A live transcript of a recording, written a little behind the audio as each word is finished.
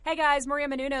Hey guys, Maria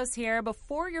Menounos here.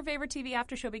 Before your favorite TV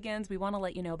after show begins, we want to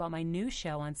let you know about my new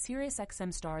show on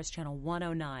SiriusXM Stars Channel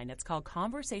 109. It's called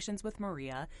Conversations with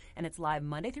Maria, and it's live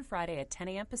Monday through Friday at 10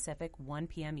 a.m. Pacific, 1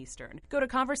 p.m. Eastern. Go to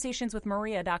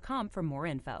conversationswithmaria.com for more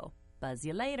info. Buzz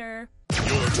you later.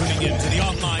 You're tuning in to the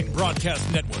online broadcast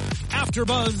network,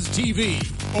 AfterBuzz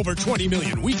TV. Over 20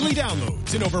 million weekly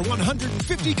downloads in over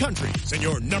 150 countries, and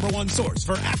your number one source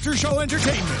for after-show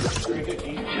entertainment.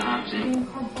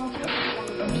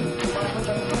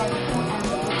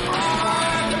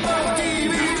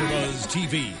 AfterBuzz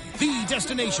TV, the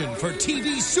destination for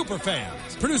TV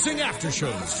superfans. Producing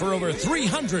aftershows for over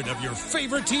 300 of your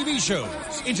favorite TV shows.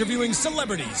 Interviewing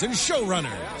celebrities and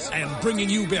showrunners. And bringing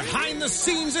you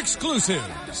behind-the-scenes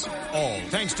exclusives. All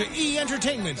thanks to E!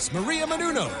 Entertainment's Maria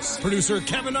Menounos, producer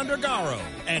Kevin Undergaro,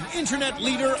 and internet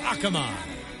leader Akamai.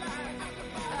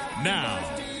 Now,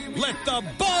 let the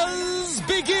buzz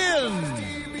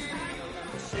begin!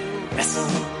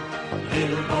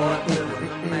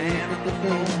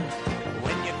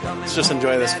 Let's just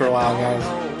enjoy this for a while, guys.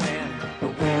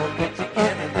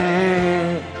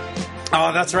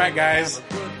 Oh, that's right, guys.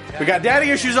 We got daddy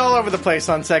issues all over the place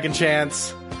on Second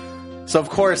Chance. So, of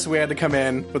course, we had to come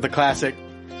in with the classic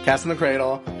Cast in the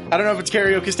Cradle. I don't know if it's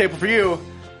karaoke staple for you,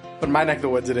 but in my neck of the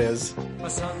woods it is.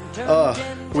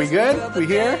 We good? We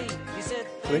here?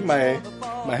 I think my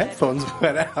headphones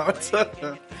went out.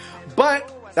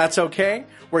 But that's okay.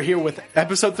 We're here with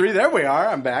episode 3. There we are.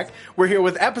 I'm back. We're here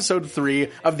with episode 3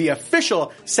 of the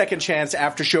official Second Chance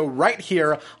After Show right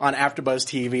here on AfterBuzz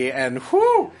TV. And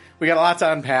whoo, we got a lot to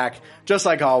unpack, just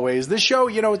like always. This show,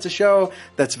 it's a show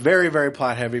that's very, very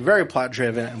plot heavy, very plot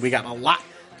driven, and we got a lot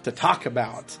to talk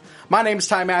about. My name is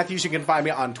Ty Matthews. You can find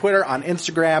me on Twitter, on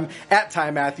Instagram, at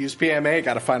Ty Matthews PMA.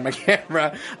 Gotta find my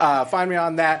camera. Find me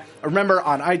on that. Remember,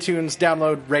 on iTunes,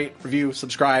 download, rate, review,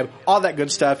 subscribe, all that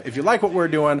good stuff. If you like what we're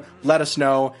doing, let us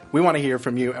know. We want to hear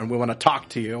from you, and we want to talk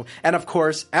to you. And, of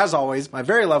course, as always, my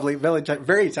very lovely,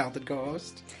 very talented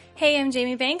co-host. Hey, I'm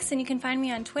Jamie Banks, and you can find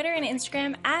me on Twitter and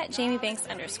Instagram at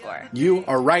JamieBanks_. You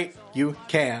are right. You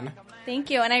can.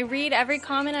 Thank you. And I read every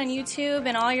comment on YouTube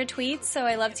and all your tweets, so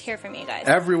I love to hear from you guys.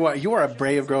 Everyone, you are a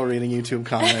brave girl reading YouTube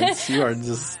comments. You are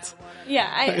just...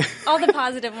 Yeah, all the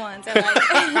positive ones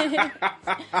I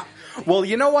like. Well,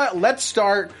 you know what? Let's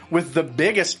start with the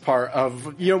biggest part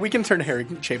of... we can turn Harry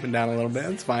Chapin down a little bit.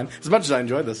 It's fine. As much as I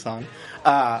enjoy this song.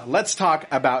 Let's talk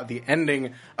about the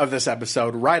ending of this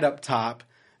episode right up top.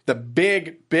 The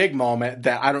big, big moment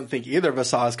that I don't think either of us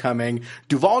saw is coming.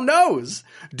 Duvall knows.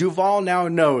 Duvall now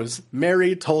knows.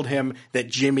 Mary told him that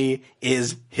Jimmy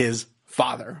is his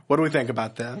father. What do we think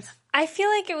about this? I feel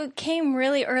like it came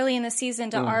really early in the season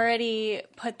to already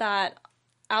put that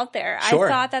out there. Sure.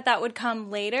 I thought that would come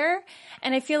later,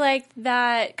 and I feel like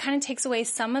that kind of takes away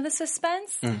some of the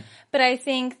suspense. But I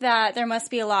think that there must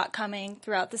be a lot coming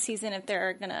throughout the season if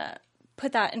they're going to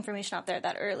put that information out there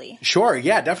that early. Sure,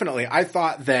 yeah, definitely. I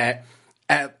thought that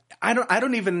I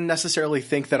don't even necessarily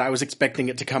think that I was expecting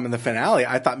it to come in the finale.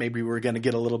 I thought maybe we were going to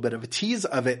get a little bit of a tease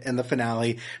of it in the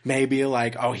finale. Maybe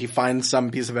like, he finds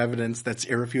some piece of evidence that's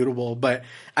irrefutable. But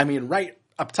I mean, right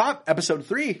up top, episode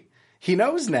 3, he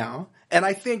knows now. And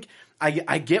I think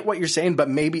I get what you're saying, but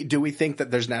maybe do we think that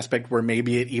there's an aspect where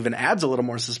maybe it even adds a little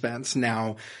more suspense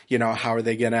now? How are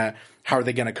they gonna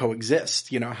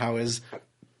coexist?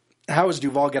 How is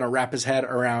Duvall going to wrap his head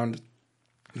around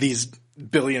these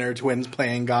billionaire twins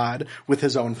playing God with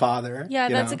his own father? Yeah,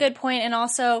 that's a good point. And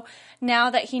also, now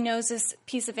that he knows this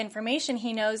piece of information,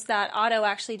 he knows that Otto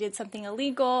actually did something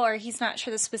illegal, or he's not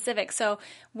sure the specifics. So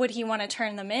would he want to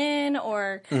turn them in,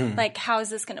 or how is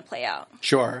this going to play out?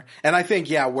 Sure. And I think,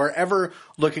 wherever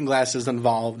Looking Glass is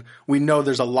involved, we know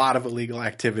there's a lot of illegal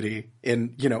activity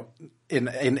in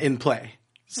play.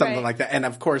 Something like that. And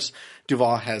of course,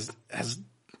 Duvall has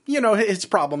his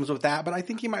problems with that, but I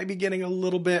think he might be getting a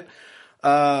little bit,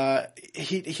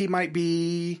 he might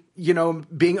be,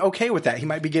 being okay with that. He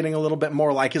might be getting a little bit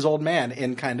more like his old man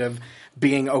in kind of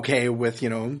being okay with,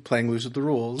 playing loose with the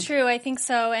rules. True, I think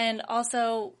so. And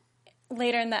also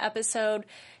later in the episode,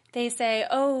 they say,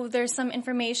 there's some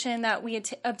information that we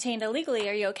obtained illegally.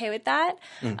 Are you okay with that?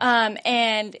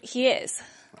 And he is.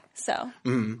 So.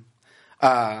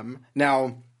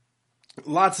 Now,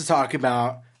 lots to talk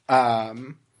about.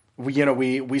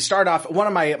 We start off, one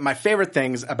of my favorite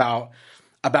things about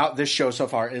this show so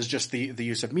far is just the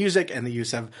use of music and the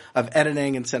use of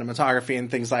editing and cinematography and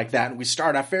things like that. And we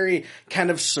start off very kind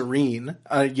of serene,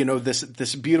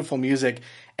 this beautiful music.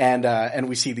 And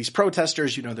we see these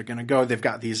protesters, they're going to go, they've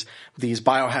got these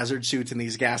biohazard suits and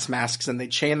these gas masks, and they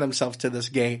chain themselves to this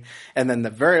gate. And then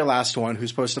the very last one, who's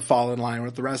supposed to fall in line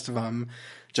with the rest of them,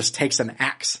 just takes an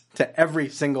axe to every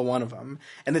single one of them.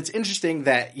 And it's interesting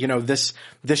that, you know, this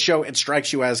show, it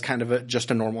strikes you as kind of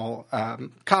just a normal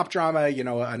cop drama, you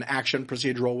know, an action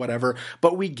procedural, whatever.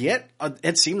 But we get,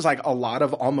 it seems like a lot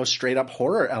of almost straight up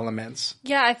horror elements.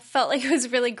 Yeah, I felt like it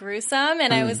was really gruesome,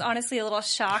 and I was honestly a little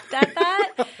shocked at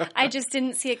that. I just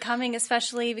didn't see it coming,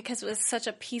 especially because it was such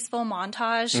a peaceful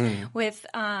montage with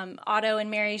Otto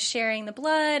and Mary sharing the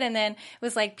blood, and then it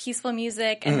was like peaceful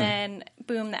music, and then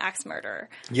boom, the axe murder.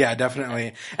 Yeah,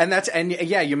 definitely. And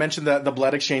yeah, you mentioned the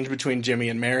blood exchange between Jimmy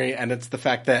and Mary, and it's the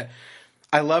fact that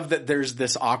I love that there's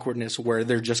this awkwardness where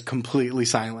they're just completely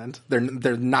silent. They're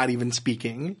not even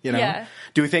speaking, you know? Yeah.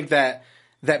 Do we think that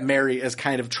Mary is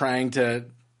kind of trying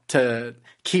to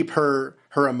keep her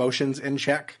emotions in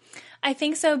check? I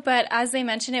think so, but as they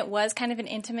mentioned, it was kind of an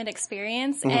intimate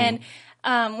experience, and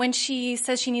when she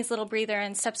says she needs a little breather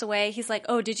and steps away, he's like,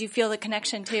 oh, did you feel the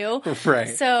connection too?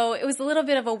 Right. So it was a little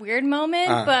bit of a weird moment,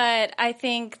 but I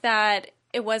think that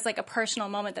it was like a personal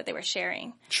moment that they were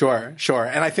sharing. Sure.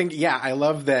 And I think, yeah, I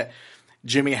love that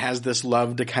Jimmy has this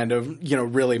love to kind of, you know,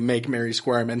 really make Mary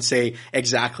squirm and say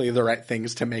exactly the right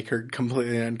things to make her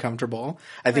completely uncomfortable.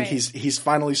 I think he's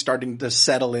finally starting to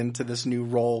settle into this new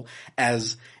role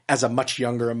as a much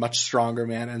younger, a much stronger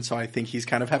man, and so I think he's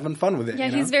kind of having fun with it. Yeah,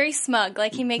 you know? He's very smug.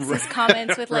 Like, he makes his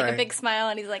comments with like a big smile,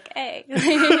 and he's like, "Hey."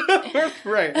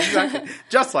 Right, exactly.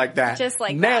 Just like that. Just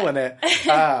like nailing it.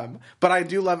 But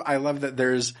I love that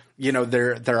there's, you know,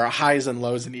 there are highs and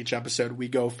lows in each episode. We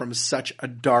go from such a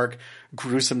dark,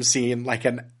 gruesome scene, like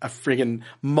a friggin'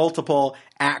 multiple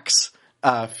axe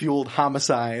fueled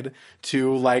homicide,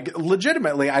 to like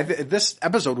legitimately, this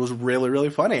episode was really,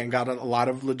 really funny and got a lot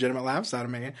of legitimate laughs out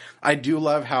of me. I do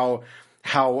love how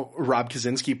Rob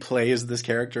Kaczynski plays this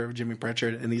character of Jimmy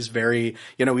Pritchard, and he's very,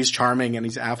 you know, he's charming and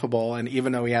he's affable, and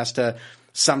even though he has to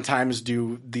sometimes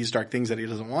do these dark things that he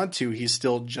doesn't want to, he's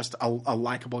still just a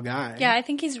likable guy. Yeah, I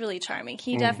think he's really charming.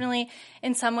 He definitely,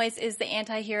 in some ways, is the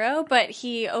anti-hero, but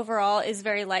he overall is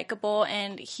very likable,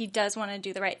 and he does want to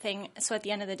do the right thing. So at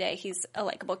the end of the day, he's a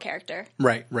likable character.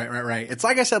 Right. It's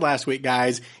like I said last week,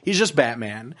 guys, he's just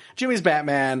Batman. Jimmy's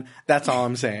Batman. That's all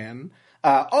I'm saying.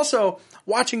 Also,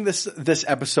 watching this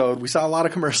episode, we saw a lot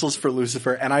of commercials for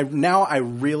Lucifer, and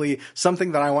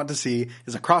something that I want to see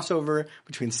is a crossover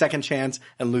between Second Chance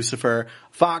and Lucifer.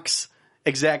 Fox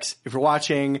execs, if you're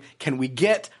watching, can we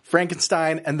get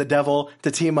Frankenstein and the devil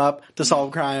to team up to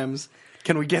solve crimes?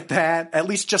 Can we get that? At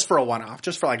least just for a one-off,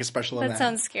 just for like a special event. That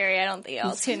sounds scary. I don't think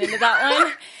I'll tune into that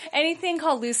one. Anything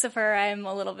called Lucifer, I'm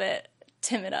a little bit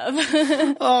timid of.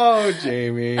 Oh,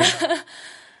 Jamie.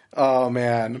 Oh,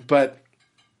 man. But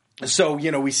so, you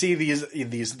know, we see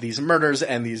these murders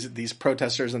and these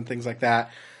protesters and things like that.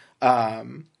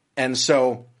 And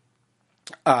so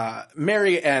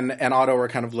Mary and Otto are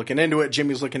kind of looking into it.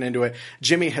 Jimmy's looking into it.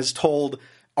 Jimmy has told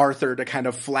Arthur to kind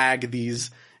of flag these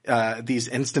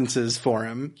instances for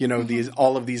him, you know,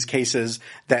 all of these cases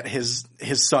that his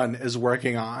son is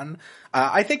working on.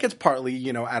 I think it's partly,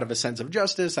 you know, out of a sense of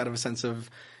justice, out of a sense of,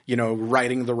 you know,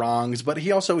 righting the wrongs, but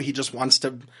he just wants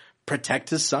to protect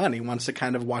his son. He wants to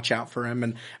kind of watch out for him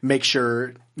and make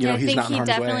sure, you know, he's not in harm's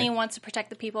way. I think he definitely wants to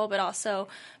protect the people, but also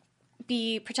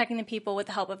be protecting the people with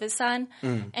the help of his son.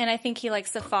 And I think he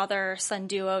likes the father-son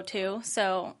duo too.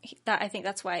 So I think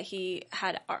that's why he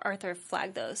had Arthur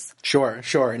flag those. Sure.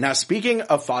 Now, speaking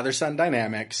of father-son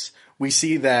dynamics, we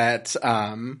see that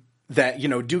you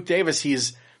know, Duke Davis,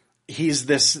 he's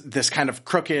this kind of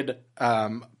crooked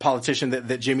politician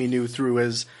that Jimmy knew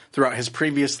throughout his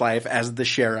previous life as the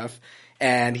sheriff,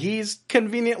 and he's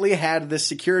conveniently had this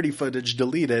security footage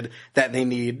deleted that they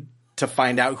need to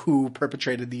find out who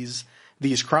perpetrated these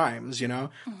crimes, you know?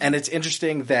 And it's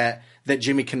interesting that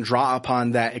Jimmy can draw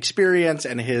upon that experience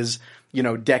and his, you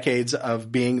know, decades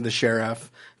of being the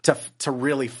sheriff to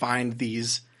really find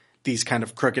these kind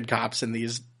of crooked cops and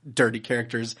these dirty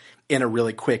characters in a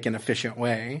really quick and efficient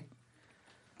way.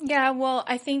 Yeah, well,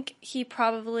 I think he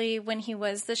probably, when he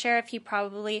was the sheriff, he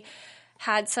probably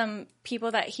had some people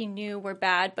that he knew were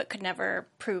bad but could never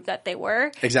prove that they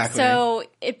were. Exactly. So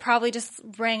it probably just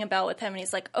rang a bell with him, and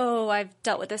he's like, oh, I've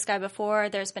dealt with this guy before.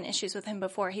 There's been issues with him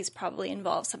before. He's probably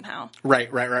involved somehow. Right.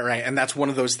 And that's one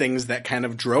of those things that kind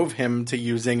of drove him to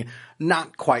using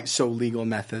not quite so legal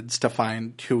methods to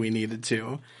find who he needed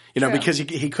to. You know, True. Because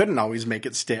he couldn't always make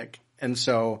it stick. And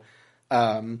so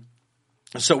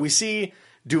we see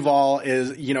Duval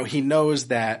is, you know, he knows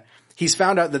that he's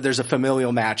found out that there's a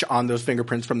familial match on those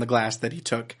fingerprints from the glass that he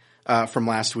took from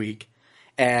last week.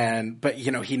 But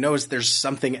he knows there's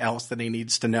something else that he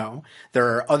needs to know.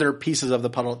 There are other pieces of the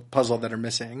puzzle that are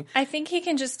missing. I think he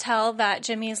can just tell that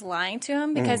Jimmy's lying to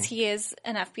him because he is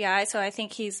an FBI. So I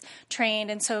think he's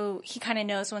trained, and so he kind of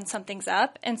knows when something's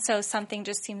up, and so something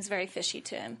just seems very fishy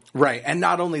to him. Right, and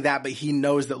not only that, but he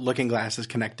knows that Looking Glass is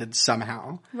connected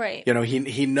somehow. Right.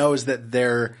 He knows that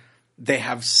they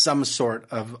have some sort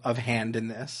of hand in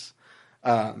this.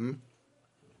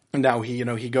 Now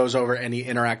he goes over and he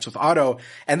interacts with Otto,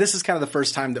 and this is kind of the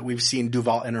first time that we've seen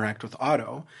Duval interact with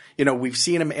Otto. We've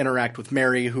seen him interact with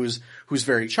Mary, who's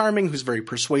very charming, who's very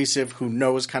persuasive, who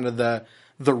knows kind of the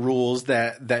rules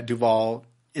that Duval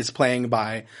is playing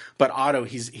by. But Otto,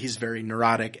 he's very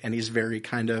neurotic, and he's very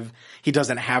he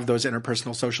doesn't have those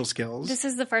interpersonal social skills. This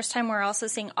is the first time we're also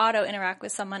seeing Otto interact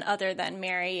with someone other than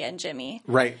Mary and Jimmy.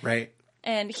 Right.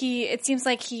 And it seems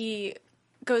like he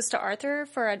goes to Arthur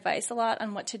for advice a lot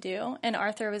on what to do, and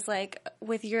Arthur was like,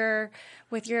 with your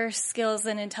skills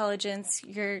and intelligence,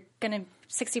 you're gonna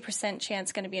 60%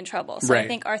 chance going to be in trouble. So right. I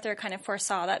think Arthur kind of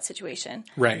foresaw that situation.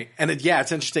 Right. And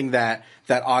it's interesting that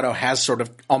Otto has sort of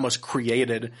almost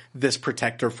created this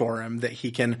protector for him, that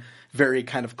he can very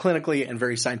kind of clinically and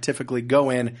very scientifically go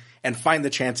in and find the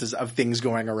chances of things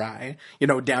going awry,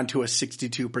 down to a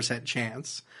 62%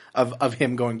 chance of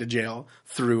him going to jail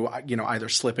through, either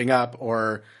slipping up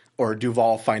or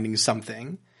Duval finding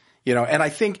something, and I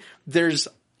think there's,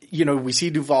 we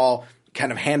see Duval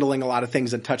kind of handling a lot of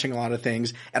things and touching a lot of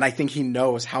things. And I think he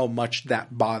knows how much that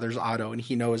bothers Otto, and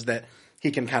he knows that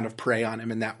he can kind of prey on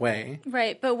him in that way.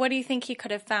 Right. But what do you think he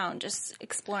could have found just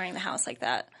exploring the house like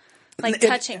that? Like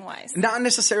touching wise? Not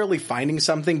necessarily finding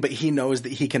something, but he knows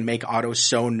that he can make Otto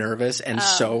so nervous and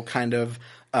so kind of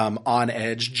on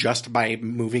edge just by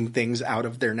moving things out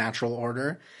of their natural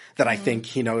order, that I think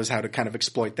he knows how to kind of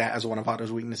exploit that as one of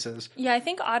Otto's weaknesses. Yeah, I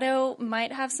think Otto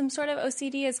might have some sort of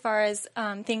OCD as far as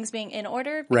things being in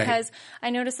order, because right. I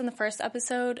noticed in the first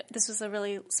episode, this was a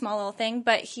really small little thing,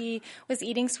 but he was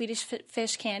eating Swedish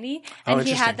fish candy, and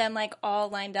he had them like all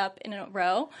lined up in a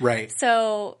row. Right.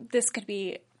 So this could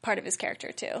be part of his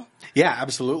character too. Yeah,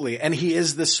 absolutely. And he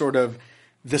is this sort of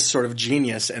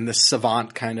genius and this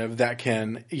savant kind of that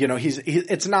can,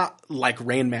 it's not like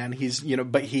Rain Man.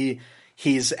 But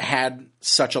he's had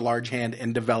such a large hand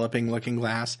in developing Looking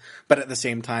Glass, but at the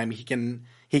same time, he can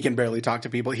barely talk to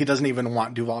people. He doesn't even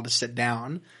want Duval to sit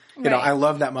down. Right. I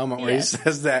love that moment where he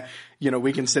says that,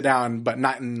 we can sit down, but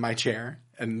not in my chair.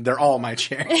 And they're all my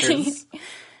chairs.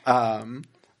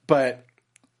 But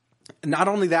not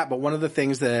only that, but one of the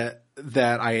things that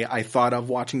I thought of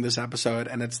watching this episode,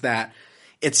 and it's that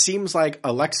it seems like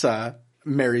Alexa,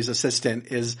 Mary's assistant,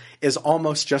 is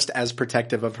almost just as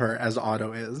protective of her as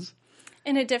Otto is.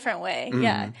 In a different way,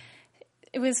 yeah.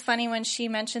 It was funny when she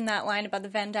mentioned that line about the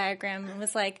Venn diagram and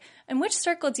was like, "And which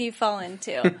circle do you fall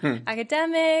into?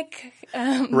 Academic?"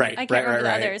 Right. I can't remember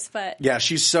the others, but yeah,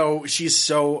 she's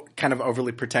so kind of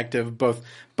overly protective, both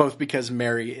because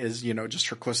Mary is just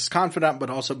her closest confidant, but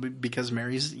also because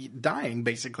Mary's dying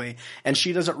basically, and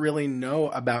she doesn't really know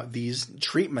about these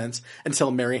treatments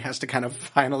until Mary has to kind of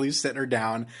finally sit her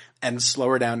down and slow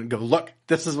her down and go, "Look,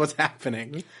 this is what's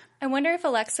happening." I wonder if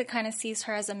Alexa kind of sees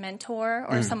her as a mentor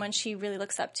or someone she really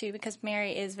looks up to, because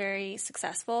Mary is very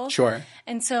successful. Sure.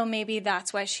 And so maybe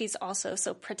that's why she's also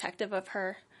so protective of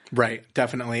her. Right,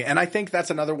 definitely. And I think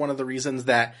that's another one of the reasons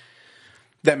that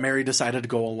Mary decided to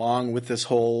go along with this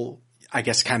whole, I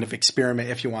guess, kind of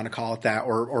experiment, if you want to call it that,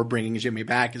 or bringing Jimmy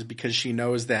back, is because she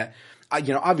knows that,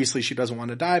 obviously she doesn't want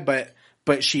to die, but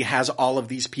she has all of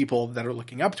these people that are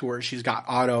looking up to her. She's got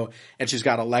Otto and she's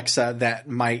got Alexa that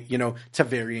might, to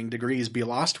varying degrees be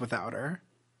lost without her.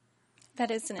 That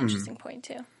is an interesting point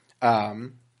too.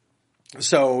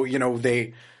 So,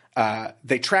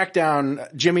 they track down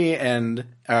Jimmy and,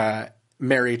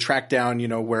 Mary track down,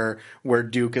 where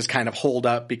Duke is kind of holed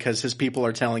up because his people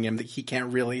are telling him that he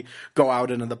can't really go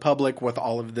out into the public with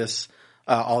all of this,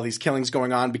 all these killings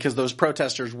going on, because those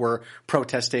protesters were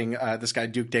protesting this guy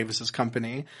Duke Davis's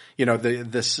company,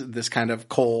 this kind of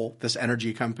coal, this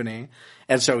energy company,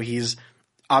 and so he's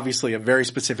obviously a very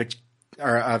specific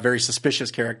or a very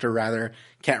suspicious character. Rather,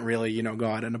 can't really go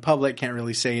out into public, can't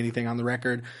really say anything on the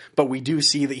record, but we do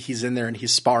see that he's in there and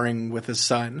he's sparring with his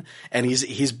son, and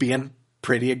he's being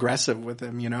pretty aggressive with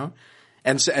him,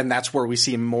 and that's where we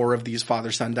see more of these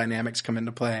father-son dynamics come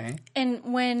into play.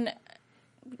 And when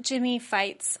Jimmy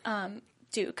fights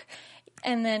Duke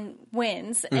and then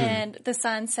wins, and the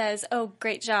son says, "Oh,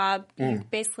 great job. You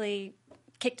basically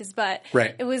kicked his butt."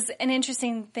 Right. It was an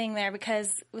interesting thing there, because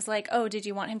it was like, oh, did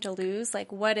you want him to lose?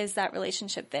 Like, what is that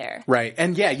relationship there? Right.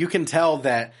 And yeah, you can tell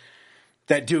that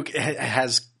Duke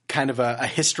has kind of a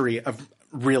history of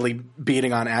really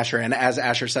beating on Asher. And as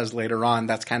Asher says later on,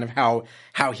 that's kind of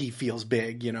how he feels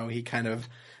big. You know, he kind of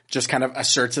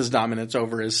asserts his dominance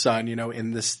over his son, you know,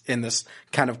 in this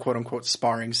kind of quote unquote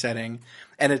sparring setting.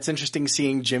 And it's interesting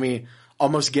seeing Jimmy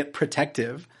almost get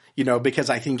protective, you know, because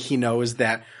I think he knows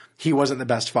that he wasn't the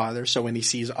best father. So when he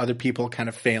sees other people kind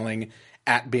of failing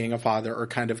at being a father or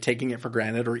kind of taking it for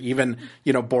granted or even,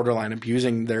 you know, borderline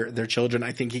abusing their children,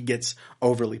 I think he gets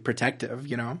overly protective,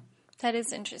 you know? That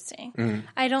is interesting.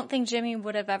 I don't think Jimmy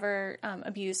would have ever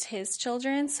abused his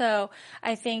children. So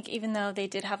I think even though they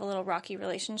did have a little rocky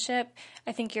relationship,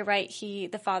 I think you're right.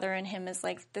 The father in him is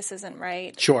like, this isn't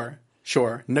right.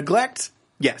 Sure. Neglect?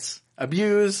 Yes.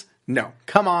 Abuse? No.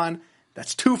 Come on.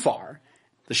 That's too far.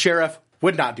 The sheriff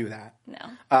would not do that.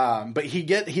 No. But he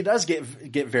does get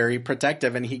very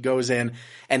protective, and he goes in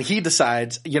and he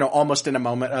decides, you know, almost in a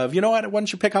moment of, you know what, why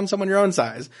don't you pick on someone your own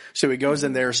size? So he goes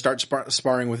in there, starts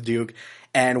sparring with Duke,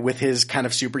 and with his kind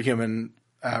of superhuman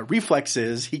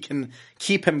reflexes, he can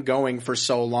keep him going for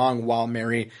so long while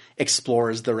Mary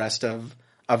explores the rest of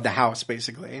the house,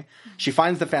 basically. She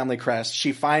finds the family crest.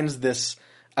 She finds this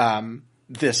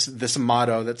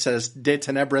motto that says De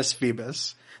Tenebris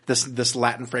Phoebus, this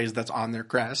Latin phrase that's on their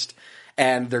crest.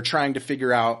 And they're trying to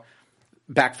figure out,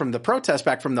 back from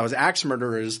those axe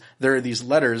murderers, there are these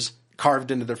letters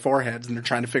carved into their foreheads, and they're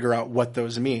trying to figure out what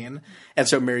those mean. And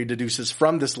so Mary deduces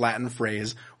from this Latin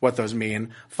phrase what those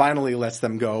mean, finally lets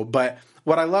them go. But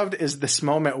what I loved is this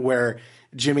moment where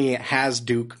Jimmy has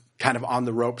Duke kind of on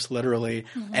the ropes, literally,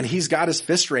 and he's got his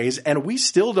fist raised, and we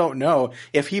still don't know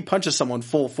if he punches someone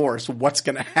full force, what's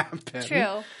going to happen.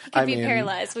 True. He could be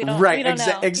paralyzed. We don't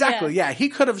know. Exactly. Yeah. He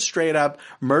could have straight up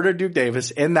murdered Duke Davis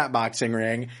in that boxing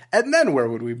ring, and then where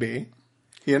would we be?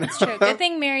 You know? It's true. Good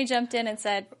thing Mary jumped in and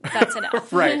said, that's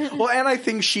enough. Right. Well, and I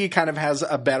think she kind of has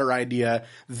a better idea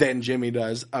than Jimmy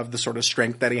does of the sort of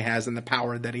strength that he has and the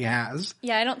power that he has.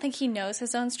 Yeah, I don't think he knows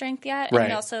his own strength yet. And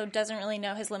he also doesn't really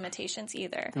know his limitations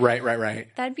either. Right.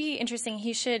 That'd be interesting.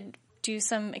 He should do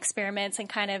some experiments and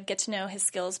kind of get to know his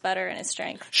skills better and his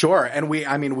strength. Sure. And we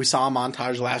saw a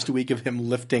montage last week of him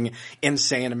lifting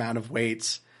insane amount of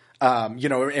weights. You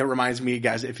know, it reminds me,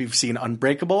 guys, if you've seen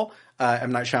Unbreakable,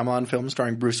 M. Night Shyamalan film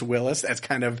starring Bruce Willis, that's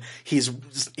kind of, he's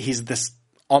this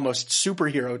almost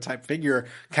superhero type figure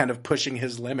kind of pushing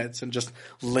his limits and just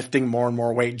lifting more and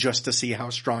more weight just to see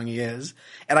how strong he is.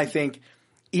 And I think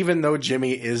even though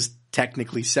Jimmy is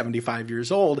technically 75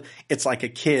 years old, it's like a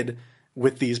kid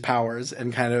with these powers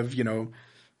and kind of, you know,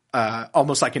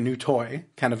 almost like a new toy,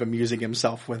 kind of amusing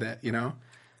himself with it, you know?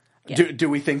 Yeah. Do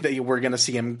we think that we're going to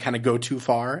see him kind of go too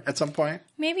far at some point?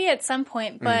 Maybe at some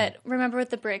point, but remember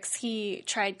with the bricks, he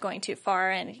tried going too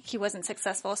far and he wasn't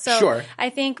successful. So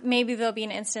I think maybe there'll be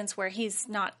an instance where he's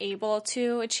not able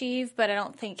to achieve, but I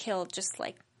don't think he'll just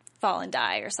like fall and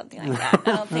die or something like that.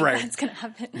 I don't think that's going to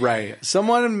happen. Right.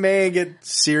 Someone may get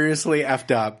seriously effed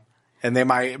up,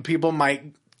 and people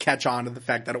might catch on to the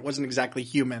fact that it wasn't exactly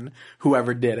human,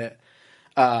 whoever did it.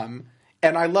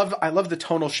 And I love the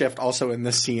tonal shift also in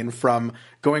this scene from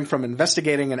going from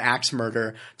investigating an axe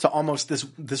murder to almost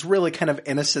this really kind of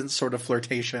innocent sort of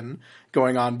flirtation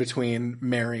going on between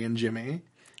Mary and Jimmy.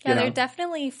 Yeah, they're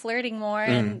definitely flirting more,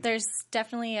 and there's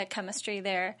definitely a chemistry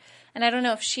there. And I don't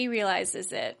know if she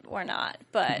realizes it or not,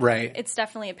 but it's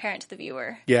definitely apparent to the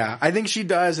viewer. Yeah, I think she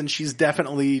does, and she's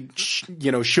definitely,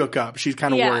 shook up. She's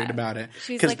kind of worried about it.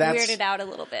 She's like weirded out a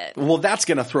little bit. Well, that's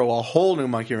going to throw a whole new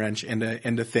monkey wrench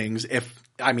into things if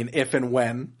and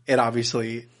when it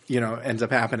obviously, ends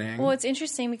up happening. Well, it's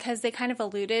interesting because they kind of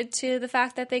alluded to the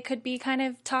fact that they could be kind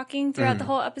of talking throughout the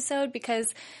whole episode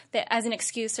because as an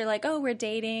excuse, they're like, oh, we're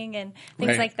dating and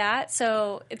things like that.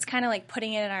 So it's kind of like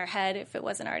putting it in our head if it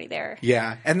wasn't already there.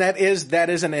 Yeah. And that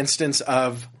is an instance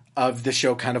of the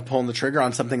show kind of pulling the trigger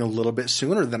on something a little bit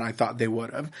sooner than I thought they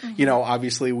would have. Mm-hmm.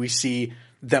 Obviously we see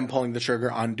them pulling the trigger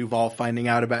on Duval finding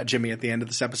out about Jimmy at the end of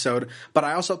this episode. But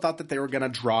I also thought that they were going to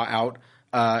draw out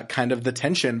kind of the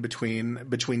tension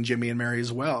between Jimmy and Mary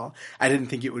as well. I didn't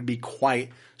think it would be quite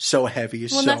so heavy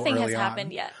so early on. Well, nothing has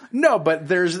happened yet. No, but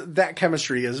that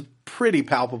chemistry is pretty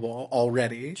palpable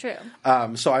already. True.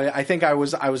 So I think I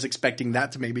was expecting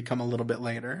that to maybe come a little bit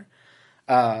later.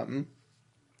 But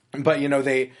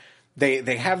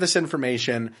they have this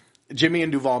information. Jimmy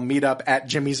and Duval meet up at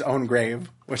Jimmy's own grave,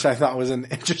 which I thought was an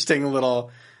interesting little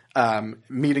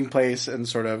meeting place and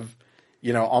sort of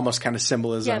almost kind of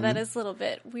symbolism. Yeah, that is a little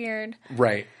bit weird.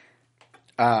 Right.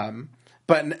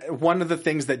 But one of the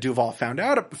things that Duval found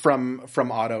out from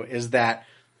Otto is that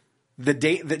the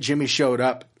date that Jimmy showed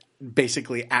up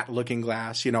basically at Looking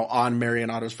Glass, on Mary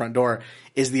and Otto's front door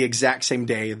is the exact same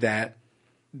day that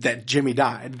Jimmy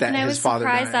died, that his father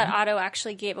died. And I was surprised that Otto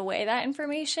actually gave away that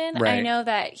information. Right. I know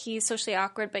that he's socially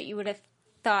awkward, but you would have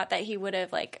thought that he would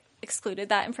have like excluded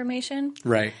that information.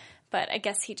 Right. But I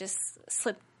guess he just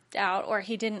slipped out, or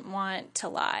he didn't want to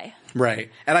lie. Right.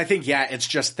 And I think, it's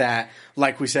just that,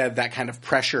 like we said, that kind of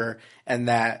pressure and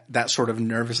that sort of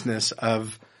nervousness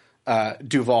of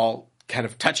Duvall kind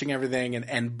of touching everything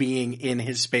and being in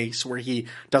his space where he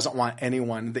doesn't want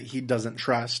anyone that he doesn't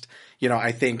trust.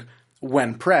 I think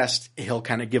when pressed, he'll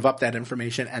kind of give up that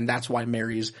information, and that's why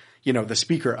Mary's, the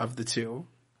speaker of the two.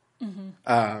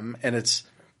 Mm-hmm. And it's,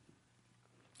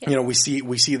 we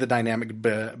see the dynamic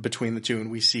between the two, and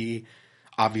we see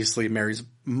obviously Mary's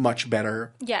much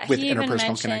better with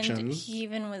interpersonal connections. He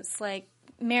even was like,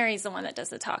 Mary's the one that does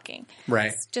the talking.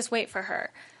 Right. Just wait for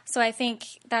her. So I think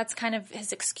that's kind of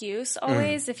his excuse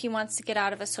always. If he wants to get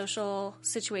out of a social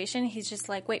situation, he's just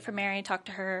like, wait for Mary, talk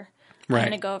to her. Right. I'm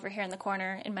going to go over here in the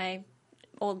corner in my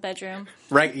old bedroom.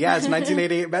 Right. Yeah, it's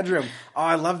 1988 bedroom. Oh,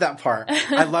 I love that part.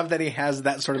 I love that he has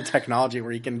that sort of technology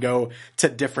where he can go to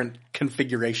different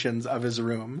configurations of his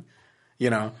room,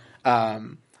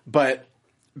 But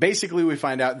basically we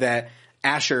find out that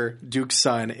Asher, Duke's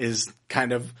son, is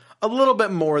kind of a little bit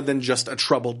more than just a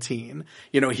troubled teen.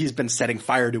 He's been setting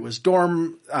fire to his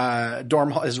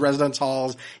his residence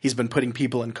halls. He's been putting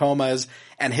people in comas,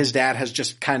 and his dad has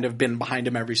just kind of been behind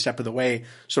him every step of the way,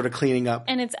 sort of cleaning up.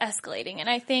 And it's escalating. And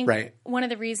I think one of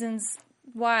the reasons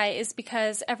why is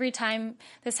because every time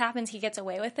this happens, he gets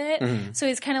away with it. Mm-hmm. So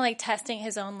he's kind of like testing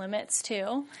his own limits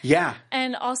too. Yeah.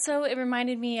 And also it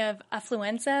reminded me of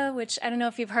affluenza, which I don't know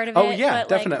if you've heard of it. Oh yeah, but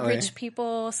definitely. Like rich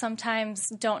people sometimes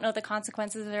don't know the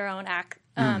consequences of their own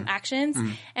actions.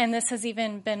 Mm. And this has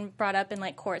even been brought up in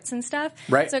like courts and stuff.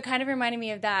 Right. So it kind of reminded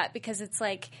me of that because it's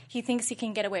like he thinks he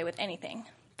can get away with anything.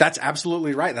 That's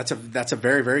absolutely right. That's a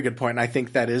very, very good point. And I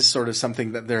think that is sort of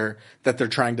something that they're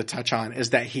trying to touch on,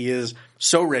 is that he is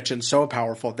so rich and so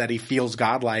powerful that he feels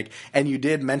godlike. And you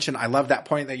did mention, I love that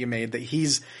point that you made, that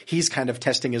he's kind of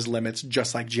testing his limits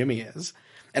just like Jimmy is.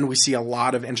 And we see a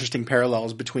lot of interesting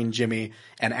parallels between Jimmy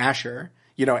and Asher,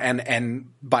 and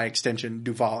by extension,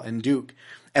 Duvall and Duke.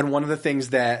 And one of the things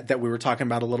that we were talking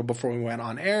about a little before we went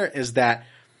on air is that,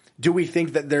 do we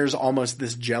think that there's almost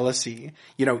this jealousy,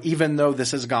 even though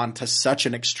this has gone to such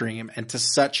an extreme and to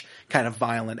such kind of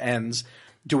violent ends,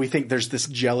 do we think there's this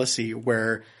jealousy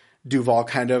where Duvall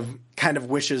kind of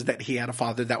wishes that he had a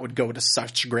father that would go to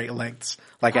such great lengths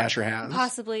like Asher has?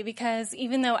 Possibly, because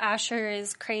even though Asher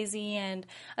is crazy and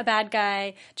a bad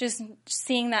guy, just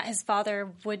seeing that his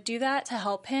father would do that to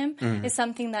help him is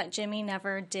something that Jimmy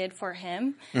never did for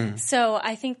him. So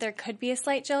I think there could be a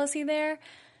slight jealousy there.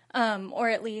 Or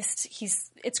at least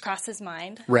it's crossed his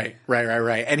mind. Right.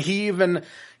 And he even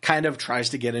kind of tries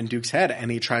to get in Duke's head, and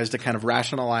he tries to kind of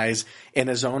rationalize in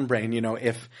his own brain,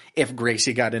 if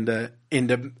Gracie got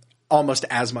into almost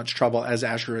as much trouble as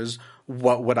Asher is,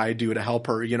 what would I do to help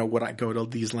her? Would I go to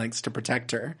these lengths to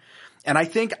protect her? And I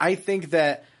think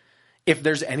that if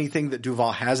there's anything that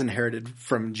Duvall has inherited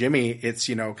from Jimmy, it's,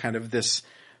 kind of this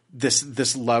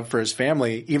love for his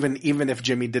family, even if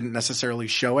Jimmy didn't necessarily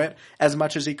show it as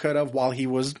much as he could have while he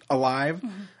was alive.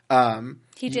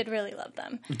 He did really love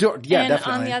them. Yeah, and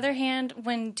definitely. On the other hand,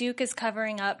 when Duke is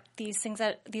covering up these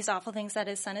awful things that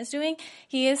his son is doing,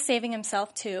 he is saving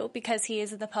himself too, because he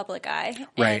is in the public eye.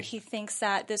 And he thinks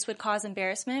that this would cause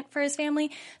embarrassment for his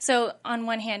family. So on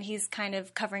one hand, he's kind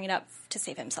of covering it up to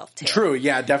save himself too. True.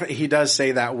 Yeah, definitely. He does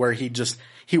say that, where he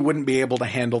wouldn't be able to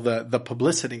handle the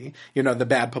publicity, the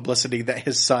bad publicity that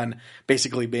his son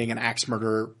basically being an axe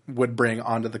murderer would bring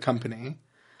onto the company.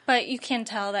 But you can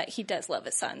tell that he does love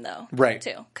his son, though,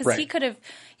 too, because he could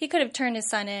have turned his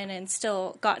son in and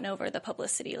still gotten over the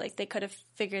publicity. Like, they could have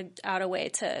figured out a way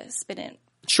to spin it.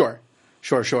 Sure.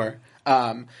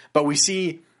 But we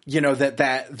see,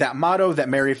 that motto that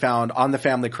Mary found on the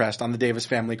family crest, on the Davis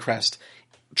family crest,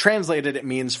 translated, it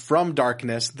means from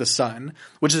darkness the sun,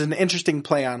 which is an interesting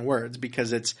play on words,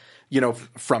 because it's,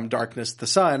 from darkness the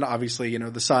sun, obviously,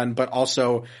 the sun, but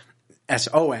also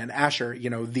S-O-N, Asher,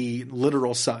 the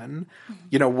literal sun.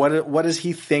 What does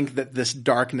he think that this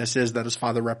darkness is that his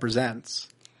father represents?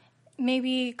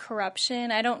 Maybe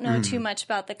corruption. I don't know too much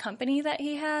about the company that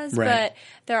he has, but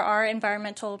there are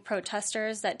environmental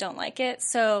protesters that don't like it.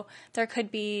 So there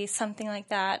could be something like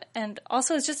that. And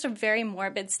also, it's just a very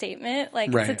morbid statement.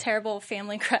 Like, it's a terrible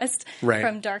family crest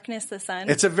from darkness the sun.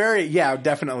 It's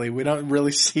definitely. We don't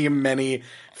really see many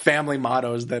family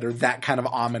mottos that are that kind of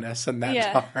ominous and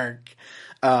that dark.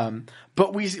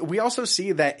 But we also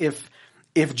see that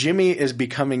if Jimmy is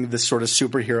becoming this sort of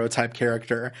superhero type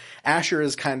character, Asher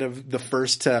is kind of the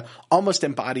first to almost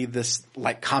embody this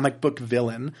like comic book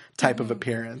villain type of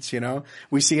appearance, you know?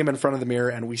 We see him in front of the mirror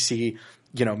and we see,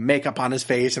 you know, makeup on his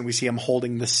face and we see him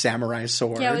holding the samurai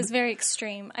sword. Yeah, it was very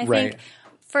extreme. I think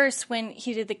first when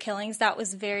he did the killings, that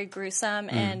was very gruesome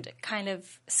and kind of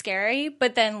scary.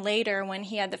 But then later when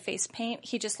he had the face paint,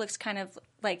 he just looks kind of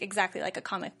like exactly like a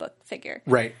comic book figure.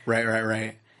 Right.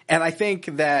 And I think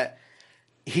that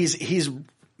he's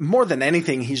more than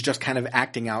anything, he's just kind of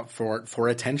acting out for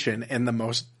attention in the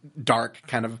most dark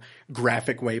kind of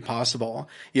graphic way possible.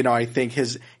 You know, I think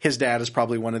his dad is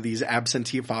probably one of these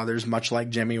absentee fathers, much like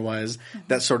Jimmy was,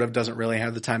 that sort of doesn't really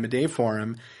have the time of day for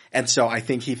him. And so I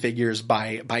think he figures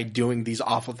by doing these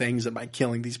awful things and by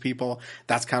killing these people,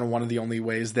 that's kind of one of the only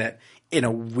ways that, in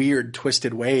a weird,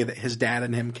 twisted way, that his dad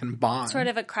and him can bond. Sort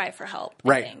of a cry for help.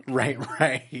 Right. I think.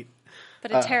 Right.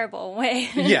 But a terrible way.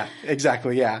 Yeah,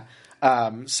 exactly. Yeah.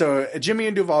 So Jimmy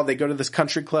and Duval, they go to this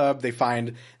country club. They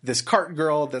find this cart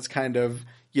girl that's kind of,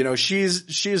 you know,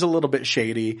 she's a little bit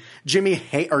shady.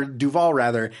 Duval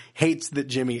rather hates that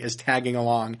Jimmy is tagging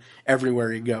along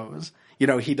everywhere he goes. You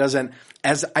know, he doesn't,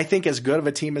 as good of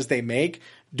a team as they make,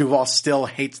 Duval still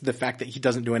hates the fact that he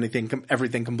doesn't do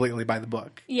everything completely by the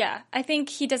book. Yeah, I think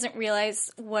he doesn't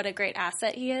realize what a great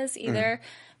asset he is either,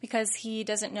 because he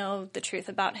doesn't know the truth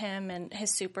about him and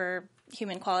his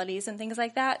superhuman qualities and things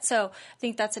like that. So I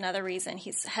think that's another reason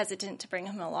he's hesitant to bring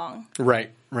him along.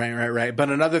 Right. But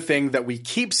another thing that we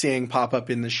keep seeing pop up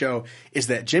in the show is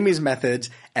that Jimmy's methods,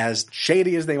 as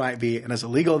shady as they might be and as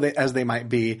illegal as they might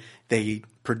be, they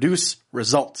produce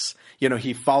results. You know,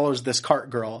 he follows this cart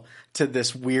girl to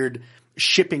this weird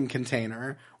shipping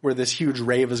container where this huge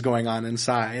rave is going on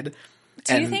inside.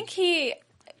 Do you think he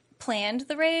planned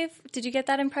the rave? Did you get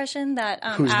that impression that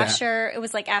Asher, it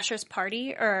was like Asher's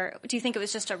party, or do you think it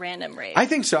was just a random rave? I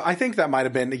think so. I think that might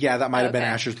have been, have been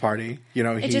Asher's party. You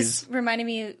know, it just reminded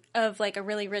me of like a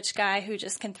really rich guy who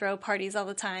just can throw parties all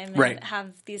the time and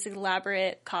have these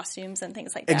elaborate costumes and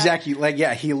things like that. Exactly. Like,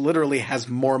 yeah, he literally has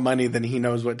more money than he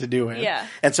knows what to do with. Yeah.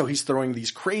 And so he's throwing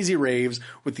these crazy raves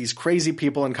with these crazy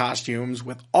people in costumes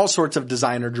with all sorts of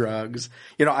designer drugs.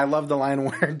 You know, I love the line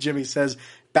where Jimmy says,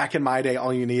 back in my day,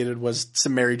 all you needed was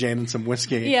some Mary Jane and some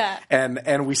whiskey. Yeah.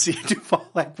 And we see Duval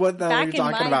like, what the hell are you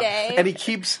talking about? Day, and he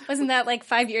keeps... Wasn't that like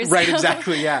 5 years ago? Right, ago?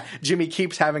 exactly, yeah. Jimmy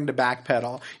keeps having to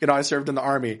backpedal. You know, I served in the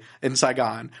army in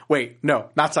Saigon. Wait, no,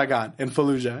 not Saigon, in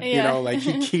Fallujah. Yeah. You know, like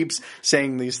he keeps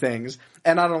saying these things.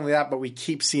 And not only that, but we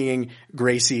keep seeing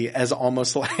Gracie as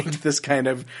almost like this kind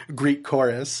of Greek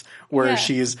chorus where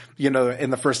she's, you know,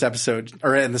 in the first episode,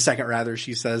 or in the second rather,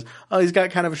 she says, oh, he's got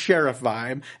kind of a sheriff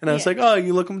vibe. And I was like, oh,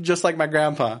 you look just like my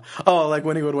grandpa. Oh, like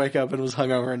when he would wake up and was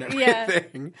hungover and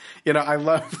everything. Yeah. You know, I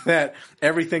love that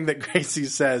everything that Gracie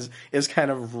says is kind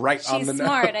of right on the nose. She's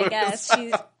smart, I guess.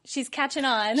 She's catching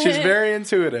on. She's very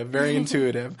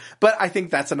intuitive. But I think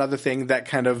that's another thing that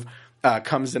kind of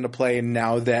comes into play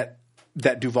now that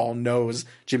Duval knows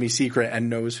Jimmy's secret and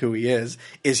knows who he is.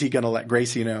 Is he going to let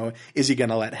Gracie know? Is he going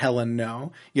to let Helen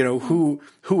know? You know,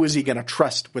 who is he going to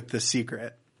trust with this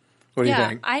secret? What do you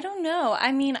think? I don't know.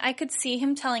 I mean, I could see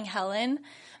him telling Helen.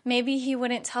 Maybe he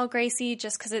wouldn't tell Gracie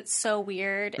just because it's so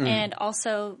weird. And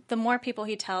also, the more people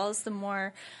he tells, the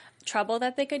more trouble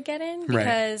that they could get in.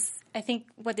 Because I think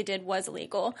what they did was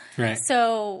illegal. Right.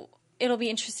 So it'll be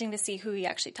interesting to see who he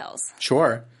actually tells.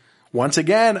 Sure. Once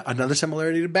again, another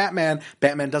similarity to Batman.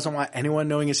 Batman doesn't want anyone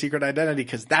knowing his secret identity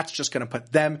because that's just going to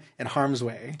put them in harm's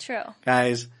way. True.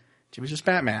 Guys, Jimmy's just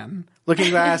Batman.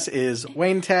 Looking Glass is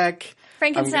Wayne Tech.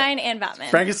 Frankenstein and Batman.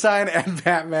 Frankenstein and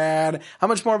Batman. How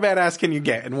much more badass can you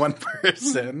get in one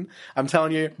person? I'm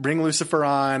telling you, bring Lucifer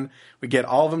on. We get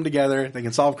all of them together. They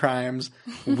can solve crimes.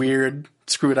 Weird,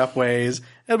 screwed up ways.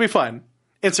 It'll be fun.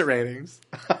 Instant ratings.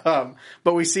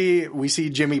 But we see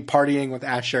Jimmy partying with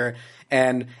Asher,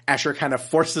 and Asher kind of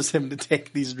forces him to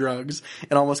take these drugs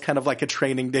in almost kind of like a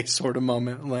Training Day sort of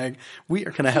moment. Like, we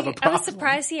are going to have a problem. I was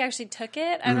surprised he actually took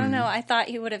it. I don't know. I thought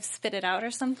he would have spit it out or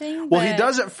something. Well, he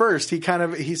does at first.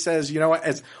 He says, you know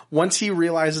what, once he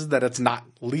realizes that it's not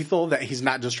lethal, that he's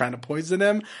not just trying to poison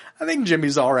him, I think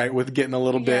Jimmy's all right with getting a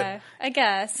little bit. Yeah, I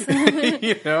guess.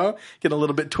 You know, getting a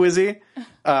little bit twizzy,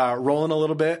 rolling a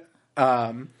little bit.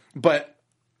 But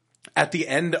at the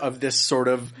end of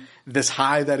this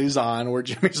high that he's on, where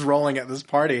Jimmy's rolling at this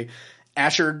party,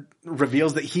 Asher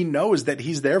reveals that he knows that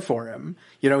he's there for him.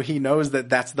 You know, he knows that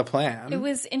that's the plan. It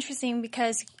was interesting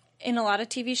because in a lot of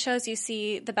TV shows, you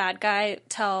see the bad guy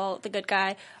tell the good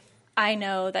guy, I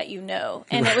know that you know.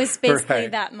 And it was basically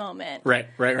that moment. Right.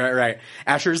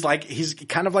 Asher's like, he's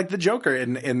kind of like the Joker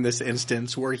in this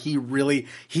instance, where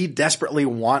he desperately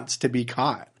wants to be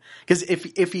caught. Because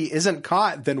if he isn't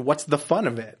caught, then what's the fun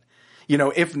of it? You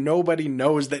know, if nobody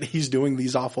knows that he's doing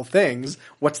these awful things,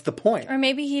 what's the point? Or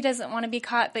maybe he doesn't want to be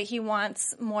caught, but he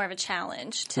wants more of a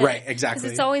challenge. Right, exactly.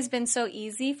 Because it's always been so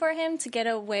easy for him to get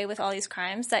away with all these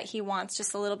crimes that he wants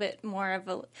just a little bit more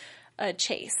of a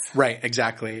chase. Right,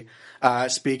 exactly.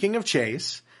 Speaking of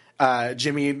chase,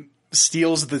 Jimmy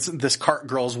steals this cart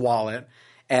girl's wallet,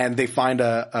 and they find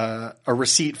a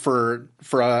receipt for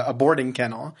a boarding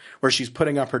kennel where she's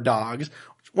putting up her dogs.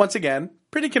 Once again,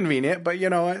 pretty convenient, but you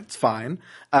know, it's fine.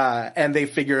 And they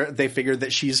figure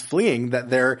that she's fleeing, that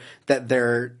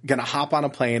they're gonna hop on a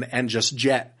plane and just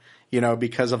jet, you know,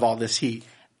 because of all this heat.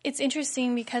 It's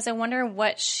interesting because I wonder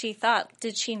what she thought.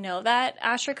 Did she know that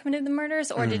Asher committed the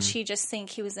murders, or did she just think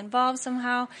he was involved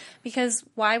somehow? Because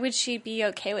why would she be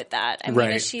okay with that? I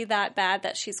mean, is she that bad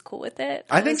that she's cool with it?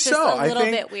 I think so. A little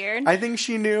bit weird. I think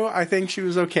she knew. I think she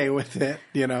was okay with it,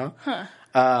 you know.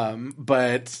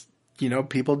 But you know,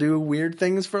 people do weird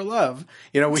things for love.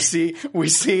 You know, we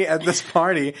see at this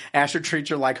party, Asher treats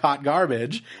her like hot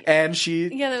garbage, and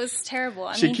that was terrible.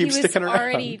 I mean, he was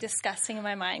already disgusting in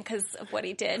my mind because of what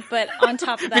he did. But on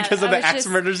top of that, because of the axe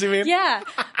murders, you mean? Yeah.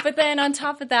 But then on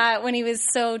top of that, when he was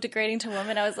so degrading to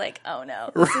women, I was like, oh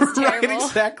no, this is terrible. Right,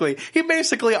 exactly. He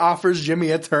basically offers Jimmy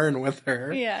a turn with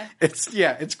her. Yeah.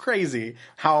 It's crazy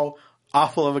how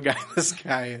awful of a guy this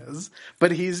guy is.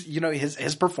 But he's, you know,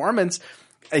 his performance.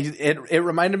 It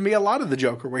reminded me a lot of the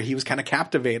Joker, where he was kind of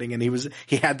captivating, and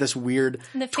he had this weird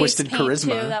twisted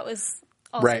charisma. Too, that was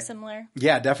also similar.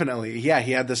 Yeah, definitely. Yeah,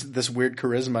 he had this weird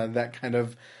charisma that kind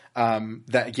of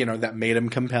that made him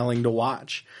compelling to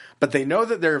watch. But they know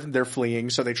that they're fleeing,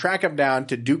 so they track him down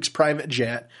to Duke's private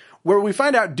jet, where we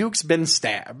find out Duke's been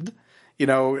stabbed. You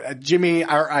know, Jimmy.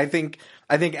 I think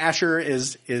Asher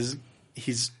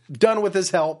he's done with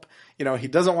his help. You know, he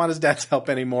doesn't want his dad's help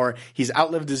anymore. He's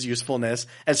outlived his usefulness.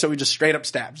 And so he just straight up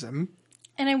stabs him.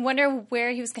 And I wonder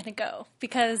where he was going to go.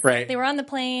 Because they were on the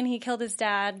plane. He killed his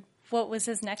dad. What was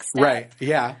his next step? Right.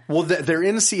 Yeah. Well, they're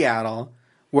in Seattle.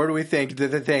 Where do we think?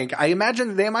 Did they think? I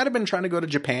imagine they might have been trying to go to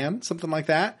Japan, something like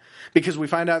that. Because we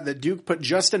find out that Duke put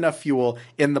just enough fuel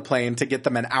in the plane to get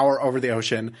them an hour over the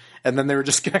ocean. And then they were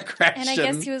just going to crash. And I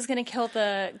guess he was going to kill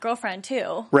the girlfriend,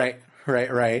 too. Right.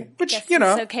 Which, you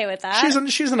know, he's okay with that.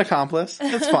 She's an accomplice.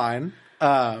 It's fine.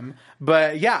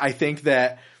 But yeah, I think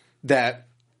that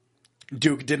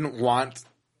Duke didn't want,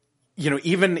 you know,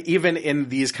 even in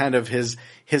these kind of his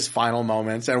final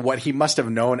moments, and what he must have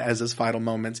known as his final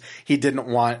moments, he didn't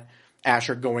want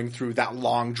Asher going through that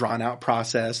long drawn out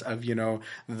process of, you know,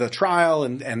 the trial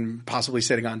and possibly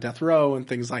sitting on death row and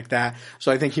things like that.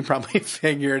 So I think he probably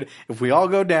figured, if we all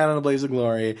go down in a blaze of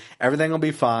glory, everything will be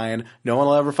fine. No one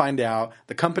will ever find out.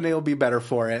 The company will be better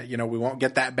for it. You know, we won't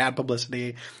get that bad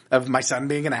publicity of my son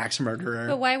being an axe murderer.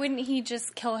 But why wouldn't he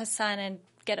just kill his son and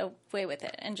get away with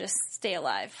it and just stay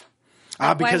alive?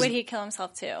 Why would he kill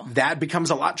himself too? That becomes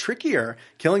a lot trickier.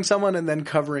 Killing someone and then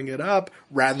covering it up,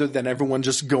 rather than everyone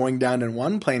just going down in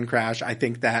one plane crash. I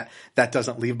think that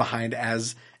doesn't leave behind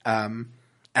as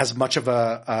much of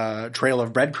a trail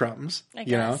of breadcrumbs. I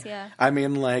guess, yeah. I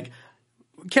mean, like,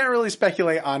 can't really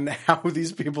speculate on how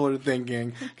these people are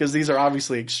thinking, because these are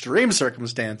obviously extreme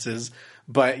circumstances.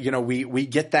 But you know, we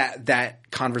get that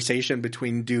conversation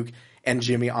between Duke and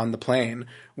Jimmy on the plane,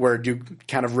 where Duke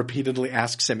kind of repeatedly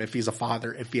asks him if he's a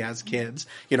father, if he has kids,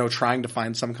 you know, trying to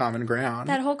find some common ground.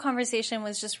 That whole conversation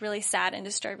was just really sad and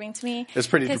disturbing to me. It's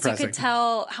pretty depressing. Because you could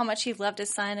tell how much he loved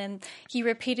his son, and he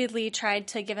repeatedly tried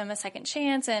to give him a second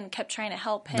chance and kept trying to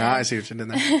help him. I see what you did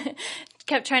there.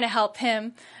 Kept trying to help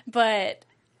him, but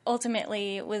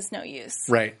ultimately it was no use.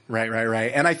 Right.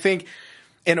 And I think,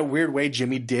 in a weird way,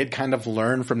 Jimmy did kind of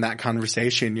learn from that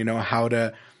conversation, you know, how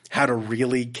to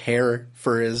really care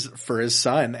for his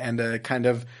son, and to kind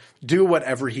of do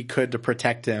whatever he could to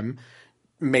protect him.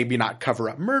 Maybe not cover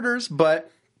up murders, but,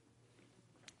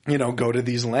 you know, go to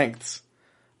these lengths.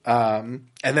 And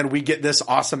then we get this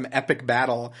awesome epic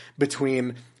battle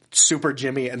between Super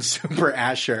Jimmy and Super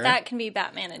Asher. That can be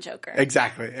Batman and Joker.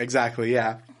 Exactly,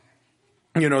 yeah.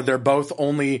 You know, they're both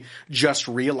only just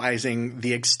realizing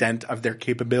the extent of their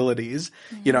capabilities,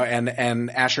 you know,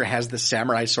 and Asher has the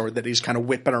samurai sword that he's kind of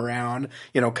whipping around,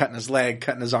 you know, cutting his leg,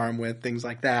 cutting his arm with, things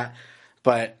like that.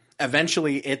 But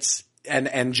eventually it's,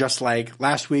 and just like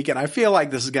last week, and I feel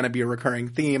like this is going to be a recurring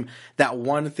theme, that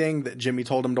one thing that Jimmy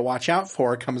told him to watch out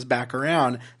for comes back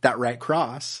around, that right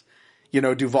cross.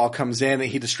 Duvall comes in and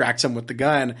he distracts him with the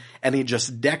gun and he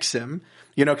just decks him,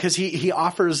 cause he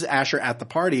offers Asher at the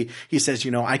party. He says,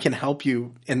 I can help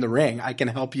you in the ring. I can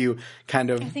help you kind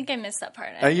of. I think I missed that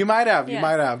part. You might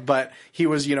have, but he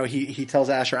was, he tells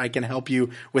Asher, I can help you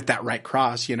with that right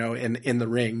cross, in the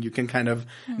ring. You can kind of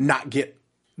not get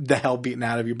the hell beaten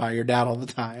out of you by your dad all the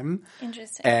time.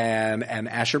 Interesting. And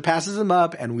Asher passes him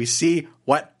up and we see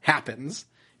what happens.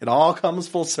 It all comes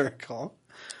full circle.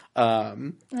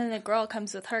 And then the girl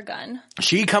comes with her gun.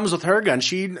 She comes with her gun.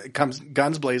 She comes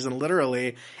guns blazing,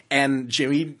 literally, and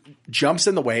Jimmy jumps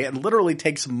in the way and literally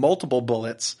takes multiple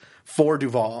bullets for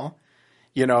Duvall.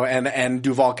 And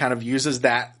Duvall kind of uses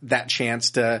that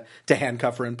chance to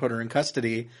handcuff her and put her in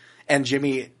custody. And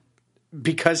Jimmy,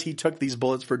 because he took these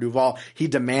bullets for Duvall, he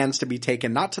demands to be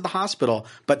taken not to the hospital,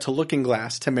 but to Looking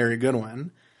Glass, to Mary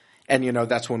Goodwin. And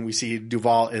that's when we see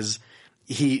Duvall is.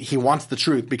 He wants the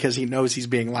truth because he knows he's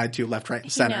being lied to left, right,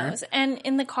 and center. He knows. And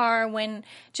in the car, when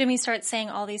Jimmy starts saying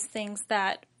all these things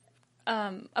that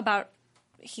about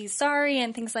he's sorry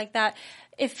and things like that,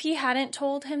 if he hadn't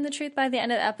told him the truth by the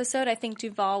end of the episode, I think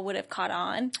Duvall would have caught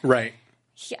on. Right.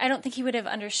 I don't think he would have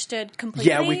understood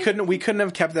completely. Yeah, we couldn't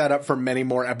have kept that up for many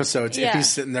more episodes if he's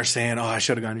sitting there saying, "Oh, I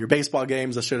should have gone to your baseball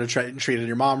games. I should have treated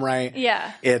your mom right."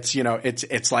 Yeah, it's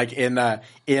it's like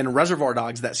in Reservoir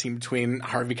Dogs, that scene between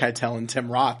Harvey Keitel and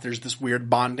Tim Roth. There's this weird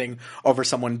bonding over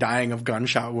someone dying of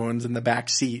gunshot wounds in the back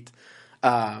seat,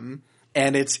 and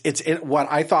what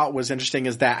I thought was interesting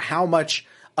is that how much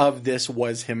of this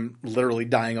was him literally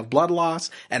dying of blood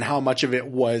loss, and how much of it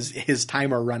was his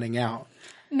timer running out.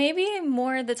 Maybe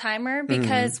more the timer,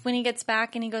 because when he gets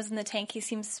back and he goes in the tank, he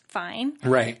seems fine.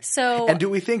 Right. So, and do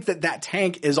we think that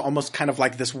tank is almost kind of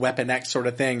like this Weapon X sort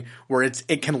of thing where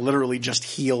it can literally just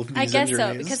heal these injuries? I guess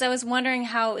so, because I was wondering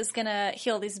how it was going to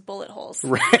heal these bullet holes.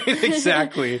 Right,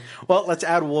 exactly. Well, let's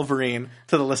add Wolverine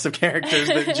to the list of characters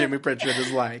that Jimmy Pritchard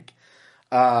is like.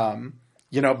 But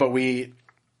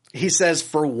he says,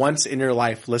 for once in your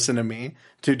life, listen to me,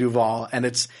 to Duvall. And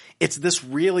it's this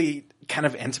really kind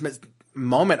of intimate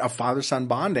moment of father-son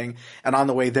bonding. And on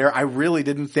the way there, I really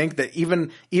didn't think that even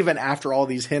after all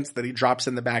these hints that he drops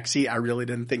in the back seat, I really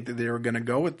didn't think that they were going to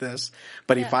go with this.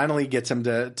 But he finally gets him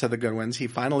to the Goodwins. He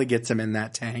finally gets him in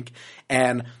that tank.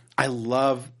 And I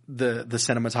love the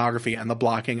cinematography and the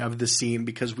blocking of the scene,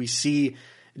 because we see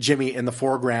Jimmy in the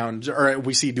foreground, or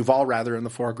we see Duvall rather in the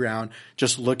foreground,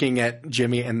 just looking at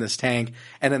Jimmy in this tank.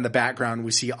 And in the background,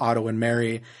 we see Otto and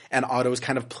Mary, and Otto is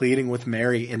kind of pleading with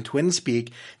Mary in twin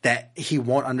speak that he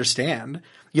won't understand.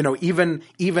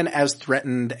 Even as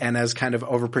threatened and as kind of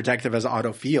overprotective as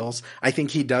Otto feels, I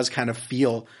think he does kind of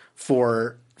feel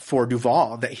for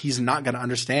Duvall that he's not going to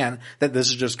understand, that this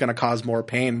is just going to cause more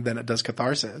pain than it does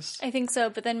catharsis. I think so.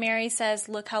 But then Mary says,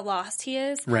 look how lost he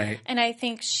is. Right. And I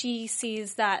think she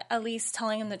sees that at least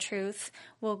telling him the truth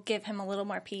will give him a little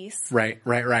more peace. Right.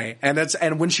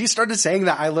 And when she started saying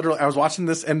that, I was watching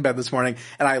this in bed this morning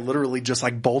and I literally just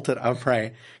like bolted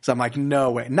upright. So I'm like,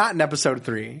 no way, not in episode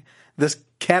 3. This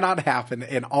cannot happen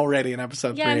already in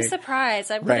episode 3. Yeah, I'm surprised.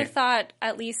 I would have thought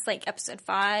at least like episode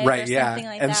 5 or something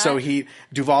like that. And so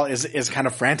Duvall is kind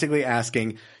of frantically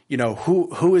asking,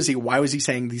 who is he? Why was he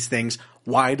saying these things?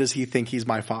 Why does he think he's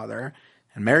my father?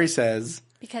 And Mary says,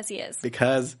 because he is.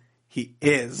 Because he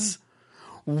is.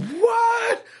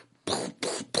 What?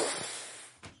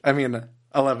 I mean,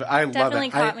 I love it. Definitely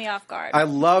caught me off guard. I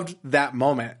loved that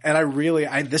moment.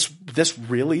 And this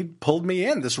really pulled me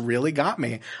in. This really got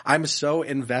me. I'm so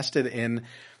invested in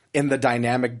the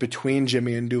dynamic between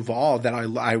Jimmy and Duvall that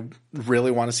I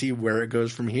really want to see where it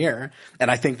goes from here. And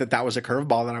I think that was a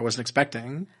curveball that I wasn't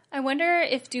expecting. I wonder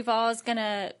if Duvall is going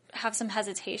to have some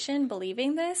hesitation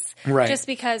believing this. Right. Just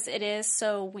because it is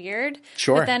so weird.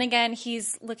 Sure. But then again,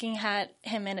 he's looking at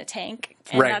him in a tank.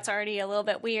 And that's already a little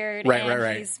bit weird.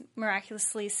 Right. He's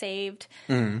miraculously saved.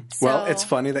 Mm. So, well, it's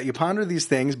funny that you ponder these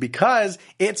things because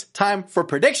it's time for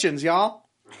predictions, y'all.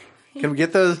 Can we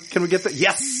get the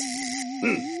yes.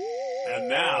 And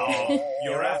now,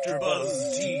 your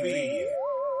AfterBuzz TV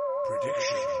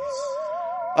predictions.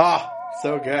 Oh,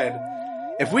 so good.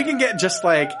 If we can get just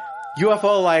like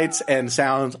UFO lights and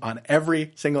sounds on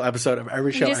every single episode of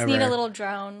every show ever. We just need a little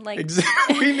drone. We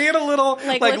need a little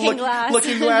looking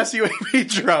glass UAV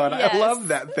drone. Yes. I love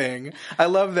that thing. I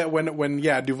love that when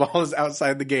Duvall is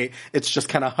outside the gate, it's just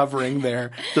kind of hovering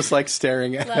there, just like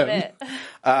staring at him. Love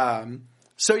it.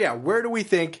 So where do we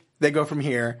think they go from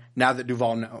here now that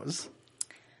Duvall knows?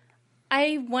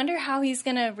 I wonder how he's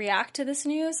going to react to this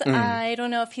news. I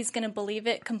don't know if he's going to believe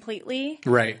it completely.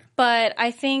 Right. But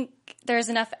I think there's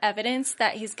enough evidence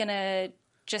that he's going to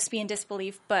just be in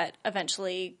disbelief, but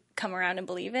eventually come around and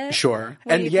believe it. Sure.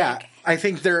 What And do you think? I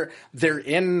think they're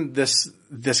in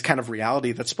this kind of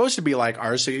reality that's supposed to be like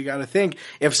ours. So you got to think,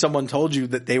 if someone told you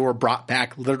that they were brought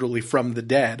back literally from the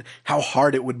dead, how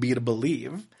hard it would be to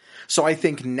believe. So I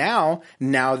think now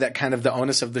that kind of the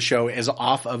onus of the show is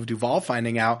off of Duvall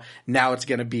finding out, now it's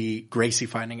going to be Gracie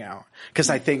finding out. Because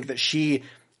I think that she,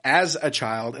 as a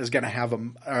child, is going to have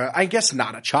I guess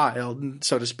not a child,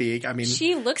 so to speak. I mean,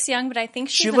 she looks young, but I think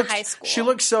she's in high school. She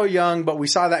looks so young, but we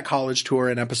saw that college tour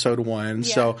in episode 1.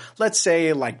 Yeah. So let's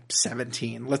say like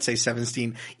 17. Let's say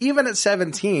 17. Even at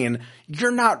 17,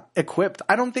 you're not equipped.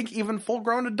 I don't think even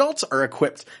full-grown adults are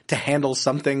equipped to handle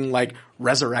something like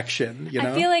resurrection, you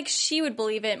know? I feel like she would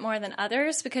believe it more than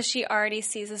others because she already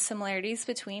sees the similarities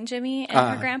between Jimmy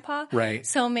and her grandpa. Right.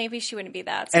 So maybe she wouldn't be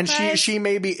that surprised. And she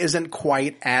maybe isn't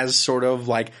quite as sort of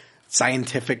like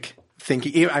scientific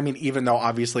thinking. I mean, even though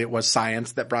obviously it was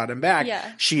science that brought him back,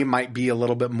 she might be a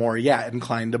little bit more,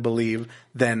 inclined to believe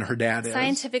than her dad is.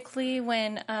 Scientifically,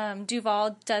 when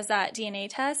Duvall does that DNA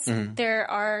test, there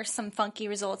are some funky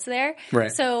results there.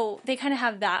 Right. So they kind of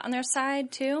have that on their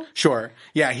side too. Sure.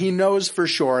 Yeah, he knows for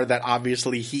sure that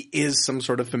obviously he is some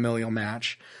sort of familial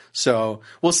match. So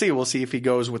we'll see. We'll see if he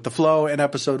goes with the flow in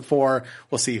episode 4.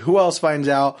 We'll see who else finds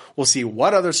out. We'll see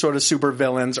what other sort of super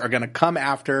villains are going to come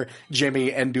after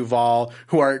Jimmy and Duvall,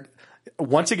 who are,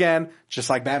 once again, just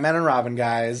like Batman and Robin,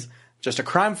 guys, just a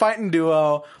crime-fighting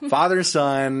duo,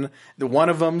 father-son. One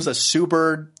of them's a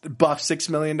super buff $6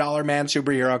 million man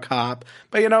superhero cop.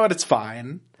 But you know what? It's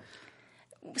fine.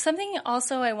 Something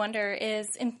also I wonder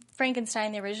is in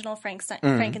Frankenstein, the original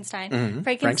Frankenstein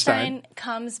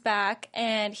comes back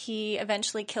and he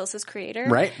eventually kills his creator.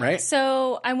 Right.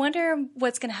 So I wonder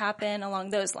what's going to happen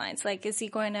along those lines. Like, is he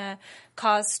going to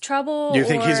cause trouble? Do you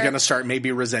think he's going to start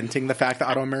maybe resenting the fact that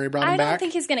Otto and Mary brought him back? I don't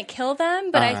think he's going to kill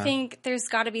them, but I think there's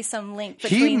got to be some link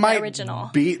between the original. He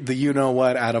might beat the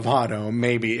you-know-what out of Otto,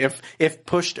 maybe, if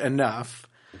pushed enough.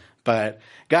 But,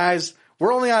 guys,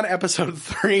 we're only on episode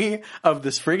 3 of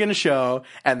this friggin' show,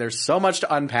 and there's so much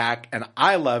to unpack, and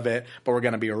I love it. But we're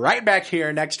going to be right back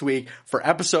here next week for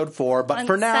episode 4. But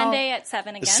for now, Sunday at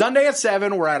 7 again. Sunday at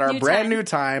 7, we're at our new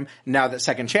time. Now that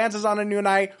Second Chance is on a new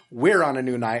night, we're on a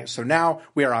new night. So now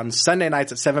we are on Sunday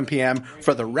nights at 7 p.m.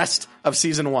 for the rest of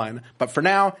season 1. But for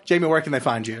now, Jamie, where can they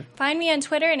find you? Find me on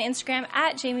Twitter and Instagram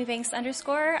at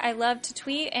JamieBanks_. I love to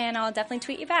tweet, and I'll definitely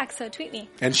tweet you back. So tweet me.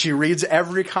 And she reads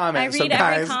every comment. I read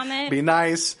every comment. Be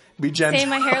nice. Be gentle. Say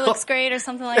my hair looks great or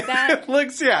something like that.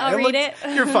 I'll read it.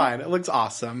 You're fine. It looks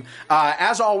awesome.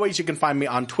 As always, you can find me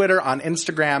on Twitter, on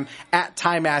Instagram, at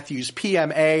Ty Matthews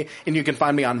PMA, and you can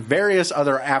find me on various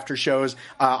other after shows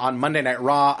on Monday Night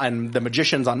Raw, and The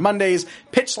Magicians on Mondays,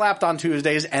 Pitch Slapped on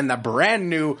Tuesdays, and the brand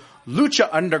new Lucha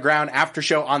Underground after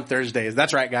show on Thursdays.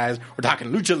 That's right, guys. We're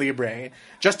talking Lucha Libre.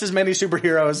 Just as many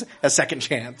superheroes as Second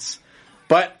Chance.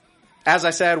 But as I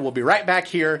said, we'll be right back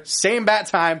here. Same bat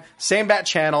time, same bat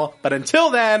channel. But until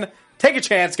then, take a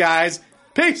chance, guys.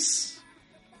 Peace.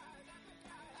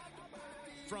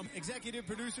 From executive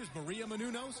producers Maria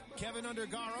Menounos, Kevin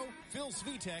Undergaro, Phil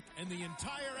Svitek, and the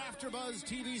entire AfterBuzz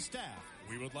TV staff,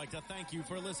 we would like to thank you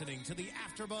for listening to the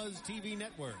AfterBuzz TV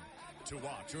network. To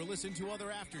watch or listen to other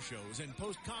after shows and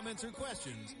post comments or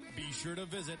questions, be sure to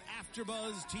visit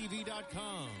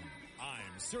AfterBuzzTV.com.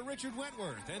 I'm Sir Richard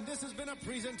Wentworth, and this has been a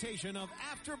presentation of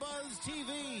AfterBuzz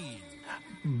TV.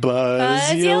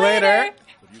 Buzz you later.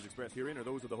 The views expressed herein are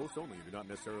those of the hosts only and do not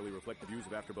necessarily reflect the views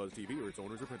of AfterBuzz TV or its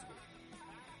owners or principals.